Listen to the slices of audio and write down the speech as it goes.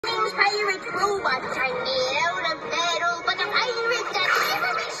pirate robots are made out of metal, but the pirates are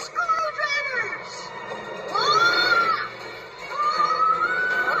literally screwdrivers.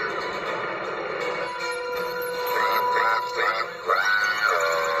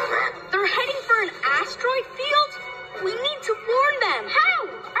 They're heading for an asteroid field? We need to warn them. How?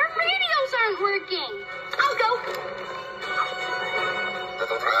 Our radios aren't working. I'll go.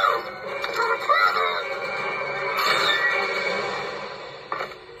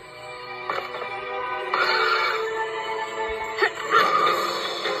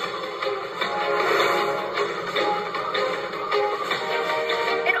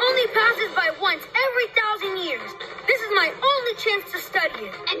 It only passes by once every 1,000 years. This is my only chance to study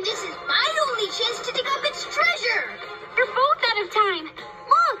it. And this is my only chance to dig up its treasure. You're both out of time.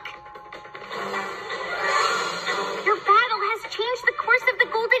 Look! Your battle has changed the course of the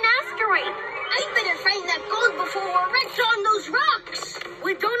golden asteroid. I better find that gold before we're wrecked on those rocks.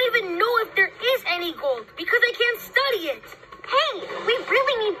 We don't even know if there is any gold because I can't study it. Hey, we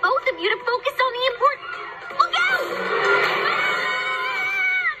really need both of you to focus on the important... Look out!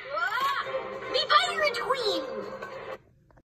 Me pirate queen.